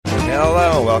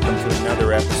Hello, welcome to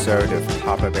another episode of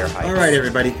Papa Bear Hikes. All right,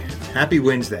 everybody. Happy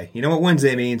Wednesday. You know what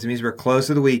Wednesday means? It means we're close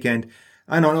to the weekend.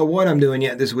 I don't know what I'm doing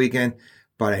yet this weekend,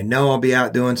 but I know I'll be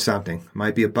out doing something.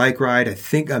 Might be a bike ride. I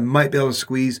think I might be able to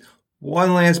squeeze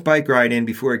one last bike ride in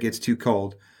before it gets too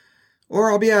cold. Or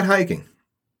I'll be out hiking.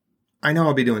 I know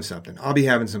I'll be doing something. I'll be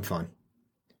having some fun.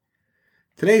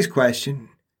 Today's question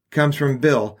comes from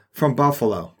Bill from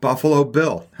Buffalo. Buffalo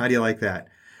Bill. How do you like that?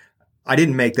 I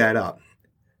didn't make that up.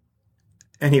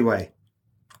 Anyway,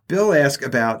 Bill asked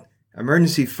about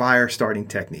emergency fire starting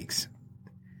techniques.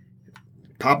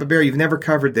 Papa Bear, you've never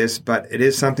covered this, but it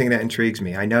is something that intrigues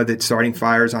me. I know that starting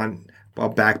fires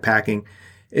while backpacking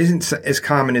isn't as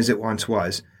common as it once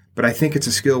was, but I think it's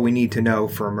a skill we need to know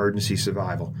for emergency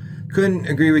survival. Couldn't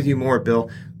agree with you more, Bill.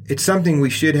 It's something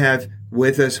we should have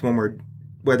with us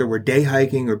whether we're day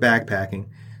hiking or backpacking.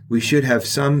 We should have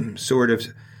some sort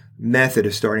of method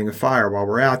of starting a fire while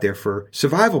we're out there for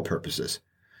survival purposes.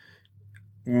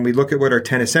 When we look at what our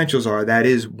 10 essentials are, that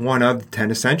is one of the 10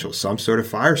 essentials, some sort of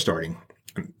fire starting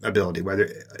ability, whether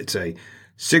it's a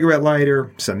cigarette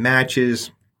lighter, some matches.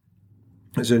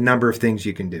 There's a number of things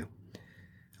you can do.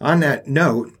 On that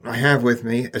note, I have with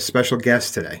me a special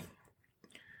guest today,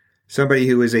 somebody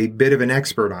who is a bit of an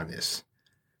expert on this.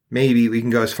 Maybe we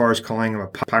can go as far as calling him a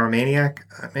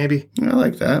pyromaniac, maybe? I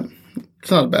like that.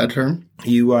 It's not a bad term.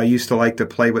 You used to like to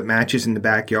play with matches in the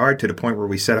backyard to the point where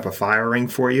we set up a fire ring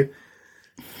for you.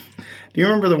 Do you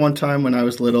remember the one time when I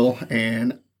was little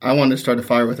and I wanted to start a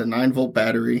fire with a 9-volt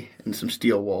battery and some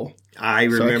steel wool? I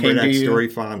remember that story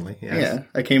fondly. Yes. Yeah,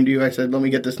 I came to you. I said, let me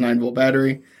get this 9-volt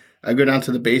battery. I go down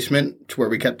to the basement to where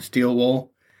we kept the steel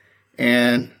wool,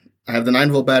 and I have the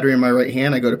 9-volt battery in my right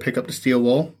hand. I go to pick up the steel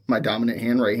wool, my dominant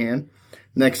hand, right hand.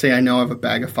 Next thing I know, I have a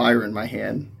bag of fire in my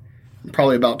hand. I'm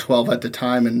probably about 12 at the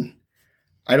time, and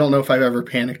I don't know if I've ever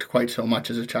panicked quite so much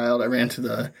as a child. I ran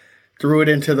threw it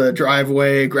into the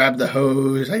driveway, grabbed the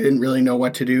hose. I didn't really know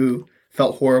what to do.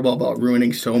 Felt horrible about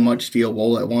ruining so much steel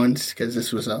wool at once because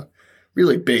this was a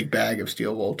really big bag of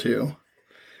steel wool too.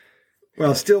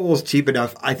 Well, steel wool's cheap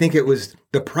enough. I think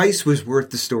the price was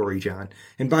worth the story, John.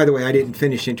 And by the way, I didn't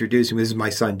finish introducing. This is my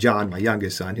son, John, my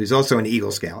youngest son, who's also an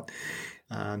Eagle Scout.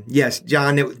 Yes,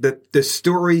 John, the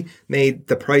story made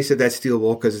the price of that steel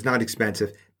wool because it's not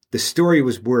expensive. The story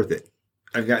was worth it.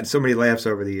 I've gotten so many laughs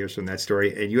over the years from that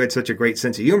story, and you had such a great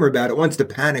sense of humor about it once the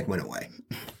panic went away.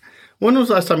 When was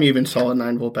the last time you even saw a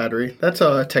 9-volt battery? That's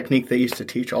a technique they used to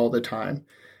teach all the time.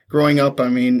 Growing up,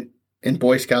 in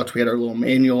Boy Scouts, we had our little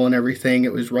manual and everything.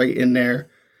 It was right in there,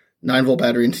 9-volt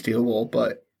battery and steel wool.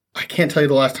 But I can't tell you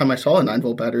the last time I saw a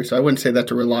 9-volt battery, so I wouldn't say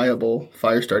that's a reliable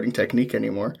fire starting technique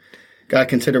anymore. Got to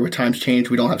consider with times change,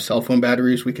 we don't have cell phone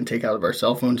batteries we can take out of our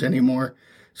cell phones anymore.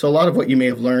 So a lot of what you may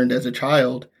have learned as a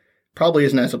child probably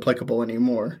isn't as applicable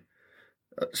anymore.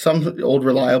 Some old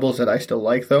reliables that I still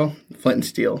like, though, flint and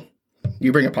steel.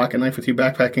 You bring a pocket knife with you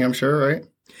backpacking, I'm sure,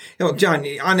 right? John,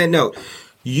 on that note,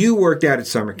 you worked out at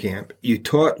summer camp. You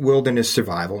taught wilderness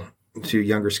survival to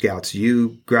younger scouts.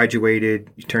 You graduated,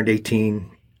 you turned 18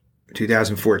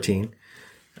 2014.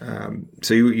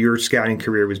 So your scouting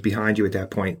career was behind you at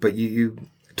that point. But you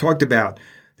talked about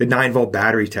the 9-volt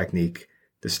battery technique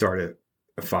to start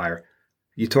a fire.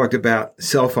 You talked about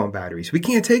cell phone batteries. We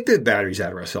can't take the batteries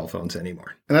out of our cell phones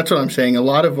anymore. And that's what I'm saying. A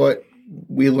lot of what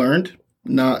we learned,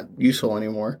 not useful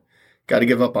anymore. Got to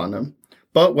give up on them.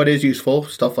 But what is useful,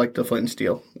 stuff like the flint and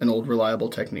steel, an old reliable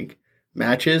technique.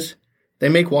 Matches, they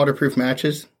make waterproof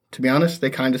matches. To be honest, they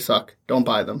kind of suck. Don't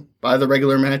buy them. Buy the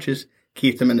regular matches,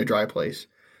 keep them in a dry place.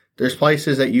 There's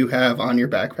places that you have on your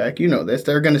backpack, you know this,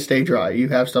 they're going to stay dry. You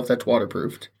have stuff that's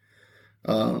waterproofed.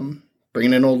 Bring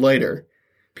an old lighter.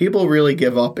 People really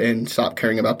give up and stop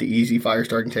caring about the easy fire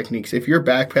starting techniques. If you're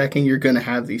backpacking, you're going to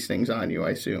have these things on you,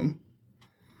 I assume.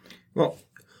 Well,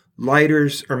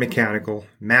 lighters are mechanical.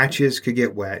 Matches could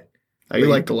get wet. I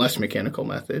like the less mechanical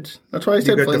methods. That's why I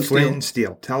said you got the flint and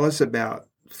steel. Tell us about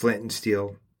flint and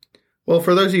steel. Well,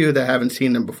 for those of you that haven't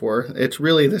seen them before, it's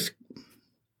really this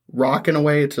rock in a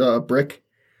way. It's a brick.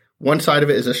 One side of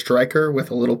it is a striker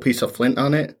with a little piece of flint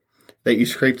on it that you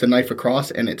scrape the knife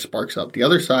across and it sparks up. The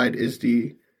other side is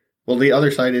the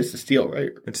steel, right?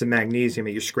 It's the magnesium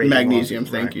that you're scraping. Magnesium,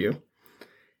 thank you.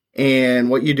 And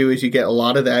what you do is you get a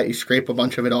lot of that, you scrape a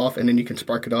bunch of it off, and then you can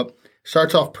spark it up.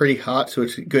 Starts off pretty hot, so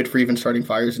it's good for even starting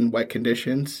fires in wet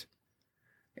conditions.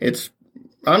 It's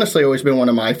honestly always been one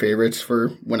of my favorites for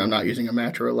when I'm not using a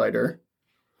match or a lighter.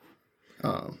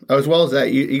 As well as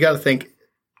that, you got to think,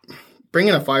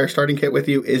 bringing a fire starting kit with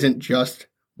you isn't just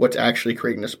what's actually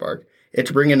creating the spark.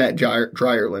 It's bringing that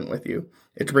dryer lint with you.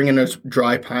 It's bringing those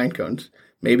dry pine cones.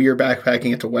 Maybe you're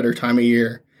backpacking, it's a wetter time of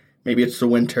year. Maybe it's the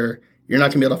winter. you're not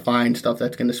going to be able to find stuff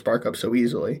that's going to spark up so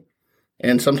easily.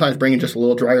 And sometimes bringing just a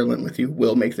little dryer lint with you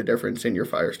will make the difference in your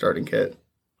fire starting kit.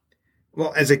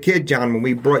 Well, as a kid, John, when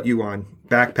we brought you on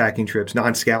backpacking trips,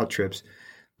 non-scout trips,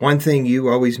 one thing you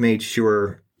always made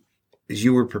sure is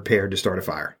you were prepared to start a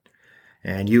fire.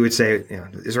 And you would say,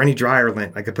 is there any dryer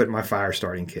lint I could put in my fire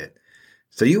starting kit?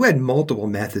 So you had multiple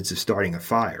methods of starting a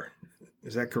fire.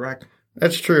 Is that correct?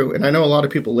 That's true. And I know a lot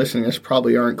of people listening to this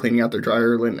probably aren't cleaning out their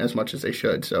dryer lint as much as they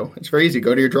should. So it's very easy.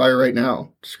 Go to your dryer right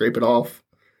now. Scrape it off.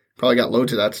 Probably got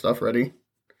loads of that stuff ready.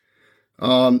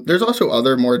 There's also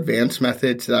other more advanced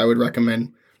methods that I would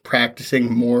recommend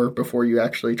practicing more before you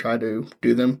actually try to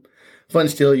do them. Flint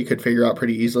and steel you could figure out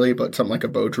pretty easily, but something like a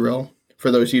bow drill, for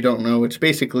those you don't know, it's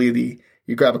basically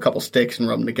you grab a couple sticks and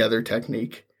rub them together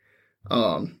technique.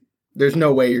 There's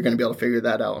no way you're going to be able to figure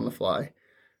that out on the fly.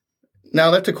 Now,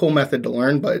 that's a cool method to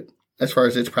learn, but as far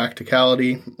as its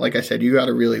practicality, like I said, you got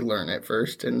to really learn it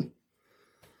first, and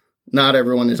not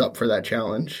everyone is up for that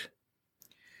challenge.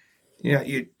 Yeah,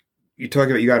 you talk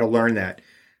about you got to learn that.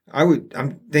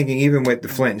 I'm thinking even with the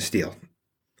flint and steel,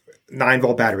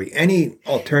 9-volt battery, any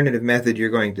alternative method you're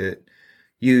going to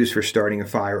use for starting a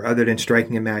fire other than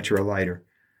striking a match or a lighter,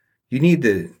 you need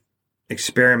to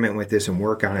experiment with this and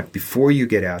work on it before you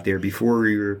get out there, before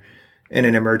you're in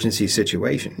an emergency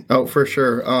situation. Oh, for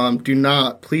sure.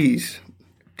 Please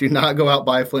do not go out,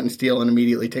 buy a flint and steel and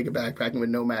immediately take a backpacking with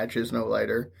no matches, no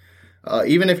lighter.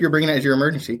 Even if you're bringing it as your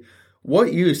emergency.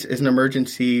 What use is an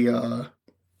emergency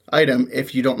item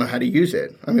if you don't know how to use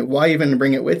it? I mean, why even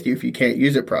bring it with you if you can't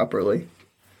use it properly?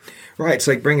 Right. It's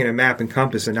like bringing a map and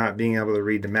compass and not being able to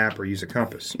read the map or use a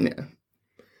compass. Yeah.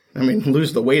 I mean,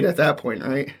 lose the weight at that point,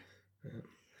 right?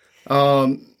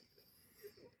 I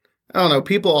don't know.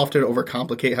 People often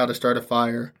overcomplicate how to start a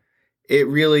fire. It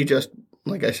really just,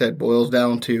 like I said, boils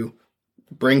down to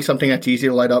bring something that's easy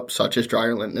to light up, such as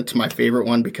dryer lint. It's my favorite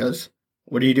one because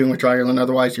what are you doing with dryer lint?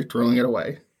 Otherwise, you're throwing it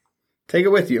away. Take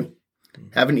it with you.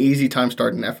 Have an easy time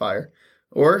starting that fire.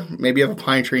 Or maybe you have a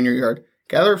pine tree in your yard.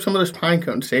 Gather up some of those pine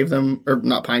cones. Save them, or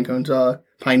not pine cones,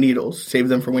 pine needles. Save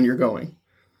them for when you're going.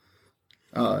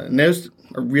 And those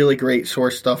are really great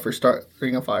source stuff for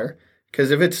starting a fire.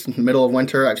 Because if it's middle of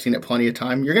winter, I've seen it plenty of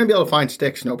time, you're going to be able to find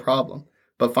sticks, no problem.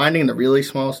 But finding the really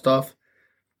small stuff,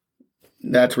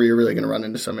 that's where you're really going to run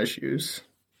into some issues.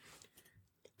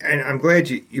 And I'm glad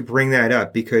you bring that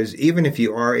up, because even if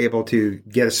you are able to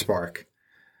get a spark,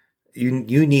 you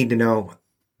need to know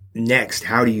next,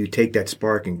 how do you take that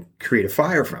spark and create a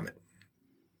fire from it?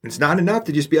 It's not enough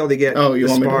to just be able to get the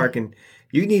spark, and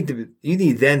you need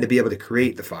then to be able to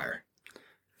create the fire.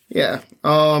 Yeah.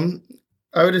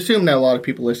 I would assume that a lot of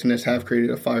people listening to this have created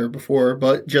a fire before,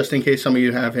 but just in case some of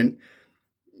you haven't,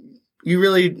 a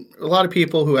lot of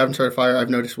people who haven't started a fire, I've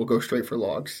noticed, will go straight for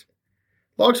logs.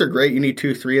 Logs are great. You need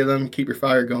 2-3 of them, keep your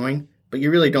fire going, but you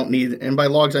really don't need, and by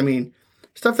logs, I mean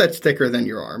stuff that's thicker than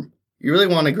your arm. You really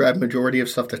want to grab majority of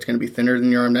stuff that's going to be thinner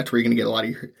than your arm. That's where you're going to get a lot of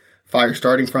your fire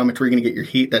starting from. It's where you're going to get your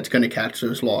heat that's going to catch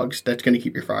those logs. That's going to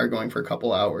keep your fire going for a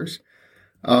couple hours.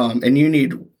 And you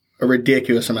need a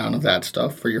ridiculous amount of that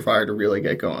stuff for your fire to really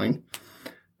get going.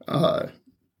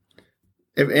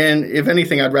 If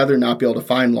anything, I'd rather not be able to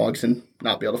find logs than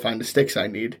not be able to find the sticks I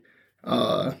need.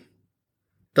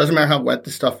 Doesn't matter how wet the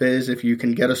stuff is. If you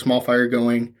can get a small fire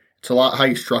going, it's a lot how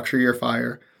you structure your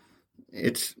fire.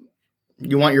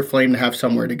 You want your flame to have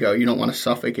somewhere to go. You don't want to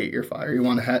suffocate your fire. You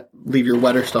want to leave your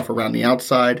wetter stuff around the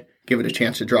outside, give it a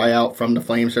chance to dry out from the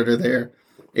flames that are there.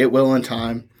 It will in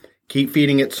time. Keep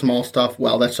feeding it small stuff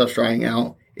while that stuff's drying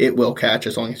out. It will catch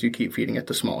as long as you keep feeding it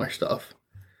the smaller stuff.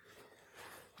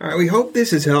 All right, we hope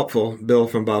this is helpful, Bill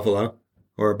from Buffalo,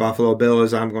 or Buffalo Bill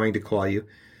as I'm going to call you.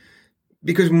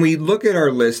 Because when we look at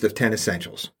our list of 10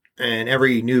 essentials, and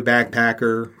every new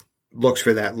backpacker looks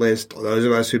for that list, those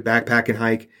of us who backpack and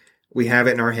hike, we have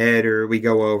it in our head or we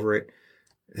go over it.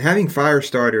 Having fire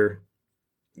starter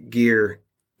gear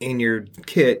in your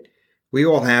kit, we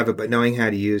all have it, but knowing how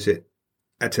to use it,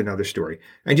 that's another story.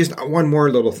 And just one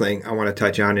more little thing I want to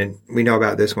touch on, and we know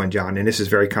about this one, John, and this is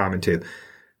very common too.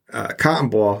 Cotton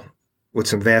ball with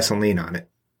some Vaseline on it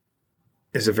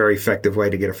is a very effective way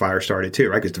to get a fire started too,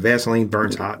 right? Because the Vaseline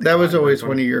burns hot. That was always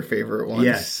one of your favorite ones.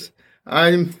 Yes.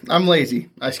 I'm lazy.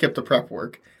 I skip the prep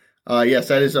work. Yes,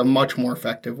 that is a much more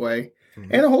effective way.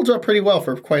 Mm-hmm. And it holds up pretty well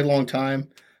for quite a long time.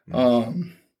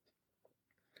 Mm-hmm.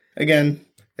 Again,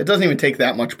 it doesn't even take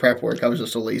that much prep work. I was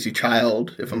just a lazy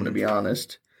child, if I'm going to be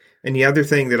honest. And the other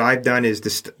thing that I've done is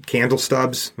the candle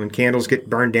stubs. When candles get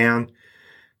burned down,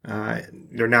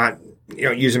 they're not, you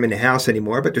don't use them in the house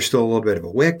anymore, but there's still a little bit of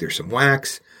a wick. There's some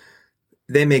wax.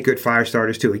 they make good fire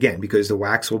starters too, again, because the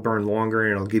wax will burn longer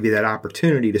and it'll give you that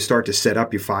opportunity to start to set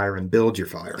up your fire and build your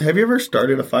fire. Have you ever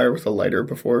started a fire with a lighter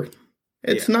before?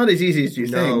 It's not as easy as you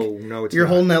think. No, it's You're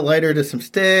not. holding that lighter to some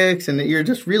sticks, and you're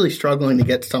just really struggling to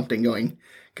get something going.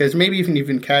 Because maybe if you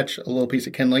even catch a little piece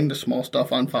of kindling, the small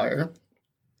stuff on fire,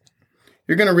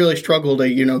 you're going to really struggle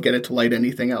to, get it to light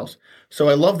anything else. So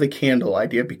I love the candle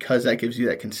idea because that gives you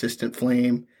that consistent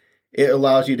flame. It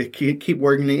allows you to keep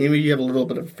working. Maybe you have a little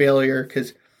bit of failure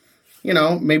because,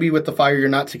 maybe with the fire you're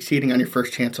not succeeding on your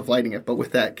first chance of lighting it. But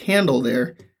with that candle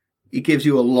there, it gives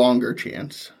you a longer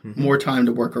chance, more time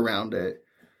to work around it.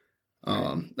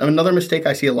 Another mistake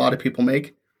I see a lot of people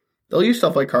make, they'll use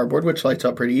stuff like cardboard, which lights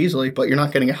up pretty easily, but you're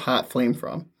not getting a hot flame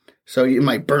from. So it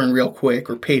might burn real quick,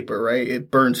 or paper, right?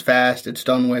 It burns fast, it's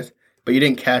done with, but you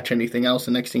didn't catch anything else.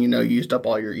 The next thing you know, you used up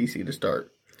all your easy to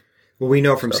start. Well, we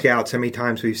know from scouts how many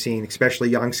times we've seen, especially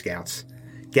young scouts,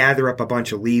 gather up a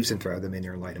bunch of leaves and throw them in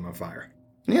there and light them on fire.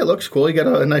 Yeah, it looks cool. You got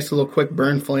a nice little quick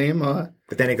burn flame.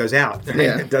 But then it goes out.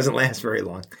 Yeah. It doesn't last very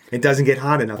long. It doesn't get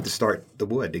hot enough to start the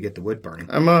wood, to get the wood burning.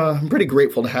 I'm pretty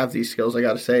grateful to have these skills, I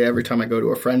got to say. Every time I go to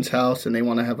a friend's house and they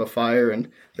want to have a fire and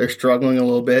they're struggling a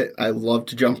little bit, I love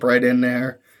to jump right in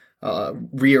there,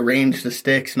 rearrange the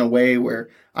sticks in a way where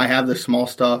I have the small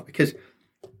stuff. Because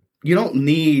you don't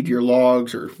need your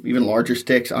logs or even larger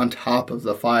sticks on top of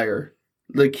the fire.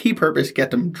 The key purpose,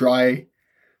 get them dry,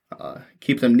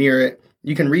 keep them near it.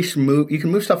 You can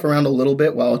move stuff around a little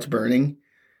bit while it's burning.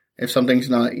 If something's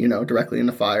not, directly in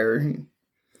the fire,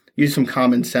 use some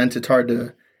common sense. It's hard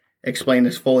to explain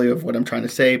this fully of what I'm trying to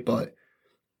say, but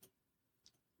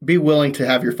be willing to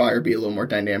have your fire be a little more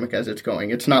dynamic as it's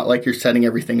going. It's not like you're setting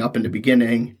everything up in the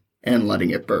beginning and letting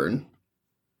it burn.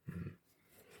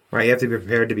 Right, you have to be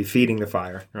prepared to be feeding the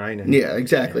fire, right? Yeah,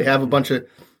 exactly. Have a bunch of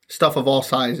stuff of all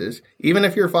sizes. Even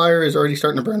if your fire is already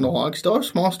starting to burn the log, still have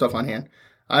small stuff on hand.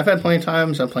 I've had plenty of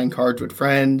times I'm playing cards with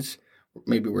friends,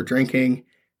 maybe we're drinking,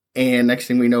 and next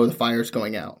thing we know, the fire's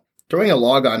going out. Throwing a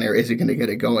log on there isn't going to get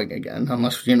it going again,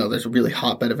 unless, there's a really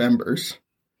hot bed of embers.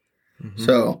 Mm-hmm.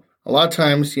 So a lot of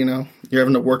times, you're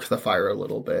having to work the fire a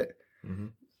little bit. Mm-hmm.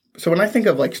 So when I think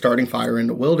of like starting fire in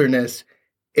the wilderness,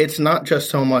 it's not just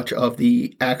so much of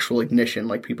the actual ignition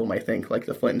like people might think, like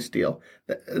the flint and steel.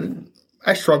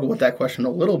 I struggle with that question a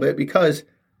little bit because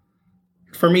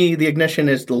for me, the ignition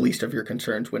is the least of your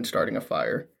concerns when starting a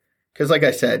fire. Because like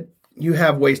I said, you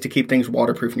have ways to keep things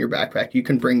waterproof in your backpack. You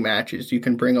can bring matches. You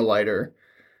can bring a lighter.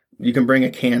 You can bring a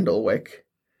candle wick.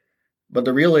 But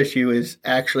the real issue is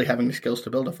actually having the skills to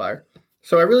build a fire.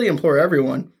 So I really implore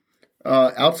everyone,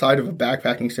 outside of a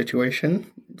backpacking situation,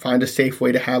 find a safe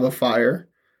way to have a fire,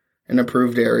 an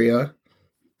approved area,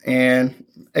 and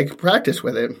practice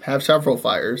with it. Have several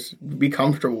fires. Be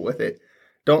comfortable with it.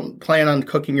 Don't plan on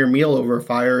cooking your meal over a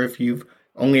fire if you've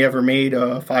only ever made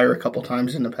a fire a couple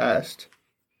times in the past.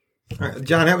 All right,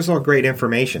 John, that was all great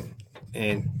information,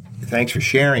 and thanks for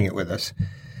sharing it with us.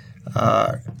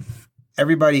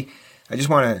 Everybody, I just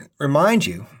want to remind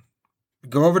you,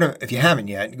 if you haven't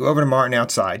yet, go over to Martin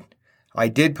Outside. I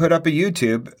did put up a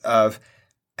YouTube of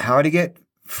how to get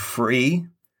free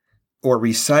or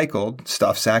recycled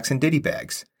stuff sacks and ditty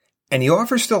bags, and the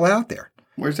offer's still out there.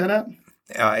 Where's that at?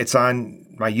 It's on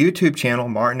my YouTube channel,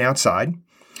 Martin Outside.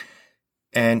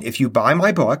 And if you buy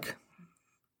my book,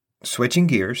 Switching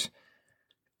Gears,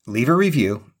 leave a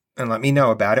review and let me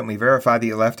know about it, and we verify that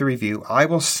you left a review, I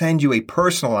will send you a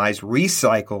personalized,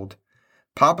 recycled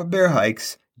Papa Bear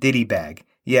Hikes ditty bag.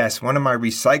 Yes, one of my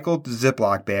recycled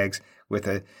Ziploc bags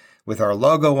with our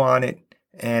logo on it,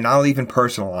 and I'll even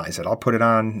personalize it. I'll put it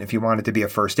on if you want it to be a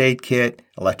first aid kit,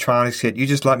 electronics kit. You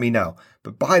just let me know.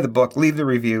 But buy the book, leave the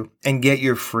review, and get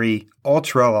your free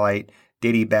ultralight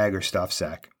ditty bag or stuff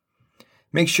sack.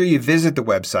 Make sure you visit the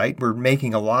website. We're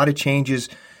making a lot of changes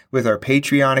with our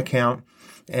Patreon account,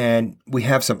 and we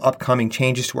have some upcoming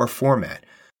changes to our format.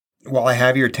 While I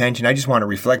have your attention, I just want to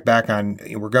reflect back on,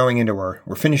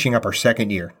 we're finishing up our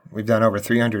second year. We've done over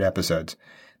 300 episodes.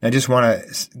 And I just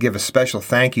want to give a special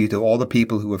thank you to all the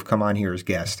people who have come on here as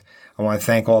guests. I want to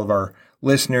thank all of our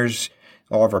listeners,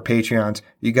 all of our Patreons.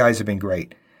 You guys have been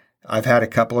great. I've had a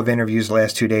couple of interviews the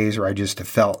last 2 days where I just have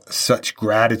felt such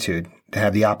gratitude to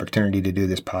have the opportunity to do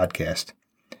this podcast.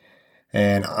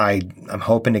 And I'm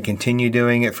hoping to continue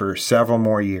doing it for several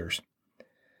more years.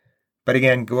 But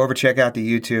again, go over, check out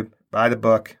the YouTube, buy the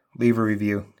book, leave a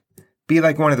review. Be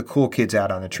like one of the cool kids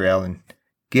out on the trail and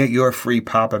get your free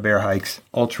Papa Bear Hikes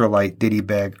ultralight ditty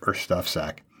bag or stuff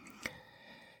sack.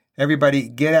 Everybody,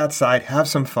 get outside, have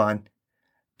some fun.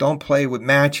 Don't play with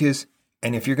matches.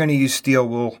 And if you're going to use steel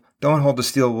wool, don't hold the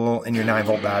steel wool and your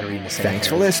 9-volt battery in the same Thanks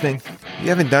for area. listening. If you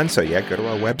haven't done so yet, go to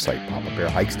our website,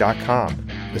 papabearhikes.com.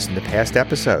 Listen to past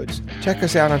episodes. Check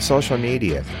us out on social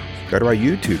media. Go to our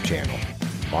YouTube channel,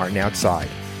 Martin Outside.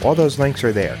 All those links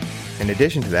are there. In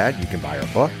addition to that, you can buy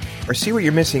our book or see what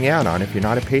you're missing out on if you're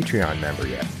not a Patreon member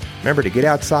yet. Remember to get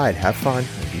outside, have fun,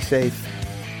 and be safe.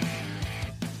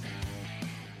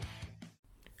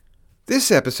 This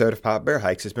episode of Papa Bear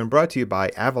Hikes has been brought to you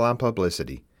by Avalon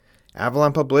Publicity.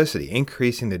 Avalon Publicity,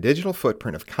 increasing the digital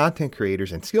footprint of content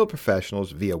creators and skilled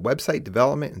professionals via website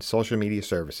development and social media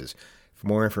services. For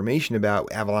more information about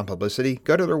Avalon Publicity,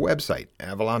 go to their website,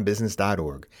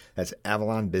 avalonbusiness.org. That's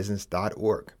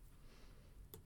avalonbusiness.org.